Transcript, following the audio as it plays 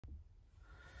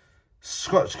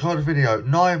Scratchcard video,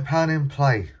 £9 in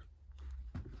play.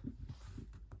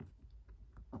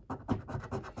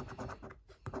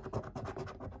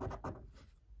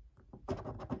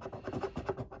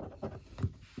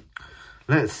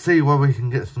 Let's see where we can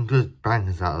get some good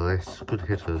bangers out of this, good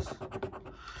hitters.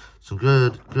 Some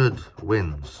good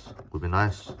wins would be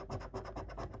nice.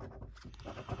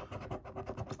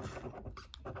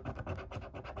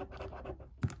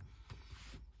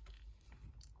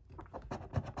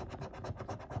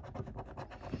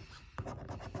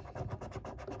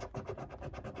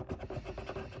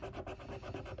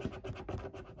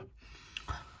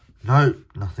 No,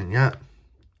 nothing yet.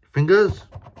 Fingers.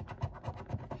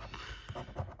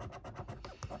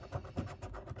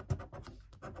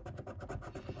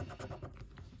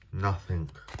 Nothing.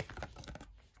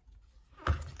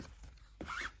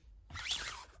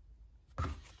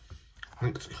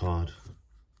 Next card.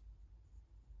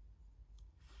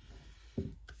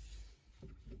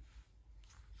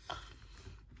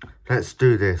 Let's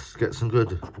do this. Get some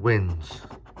good wins.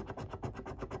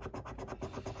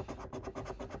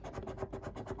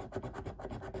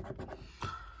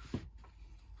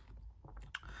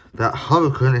 That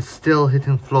hurricane is still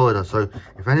hitting Florida, so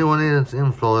if anyone is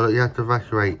in Florida, you have to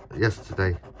evacuate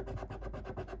yesterday.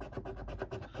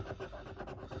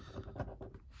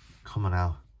 Come on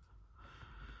now.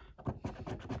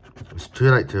 It's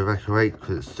too late to evacuate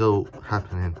because it's still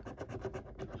happening.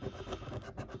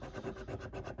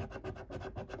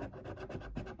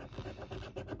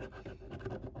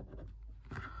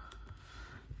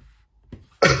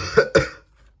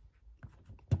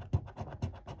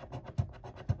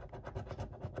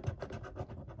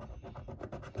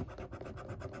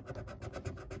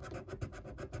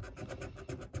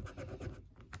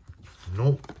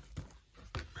 Nope.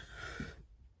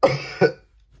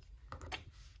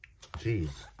 Jeez.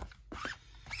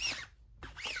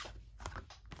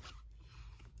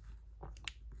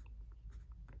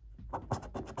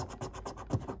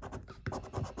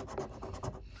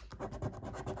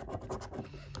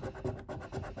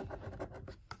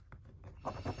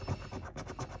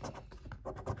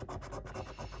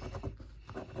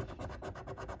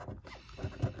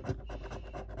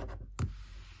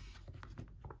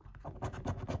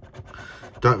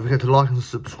 Don't forget to like and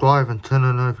subscribe and turn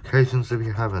on notifications if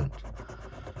you haven't.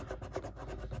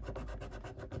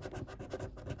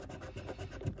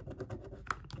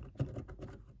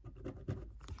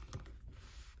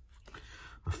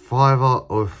 A fiver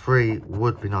or a 3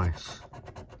 would be nice.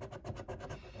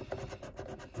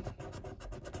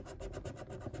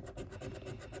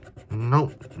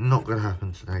 Nope, not going to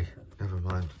happen today. Never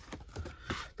mind.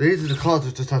 These are the cards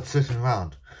I've just had sitting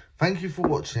around. Thank you for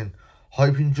watching.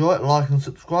 Hope you enjoy it. Like and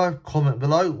subscribe. Comment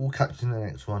below. We'll catch you in the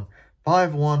next one. Bye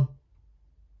everyone.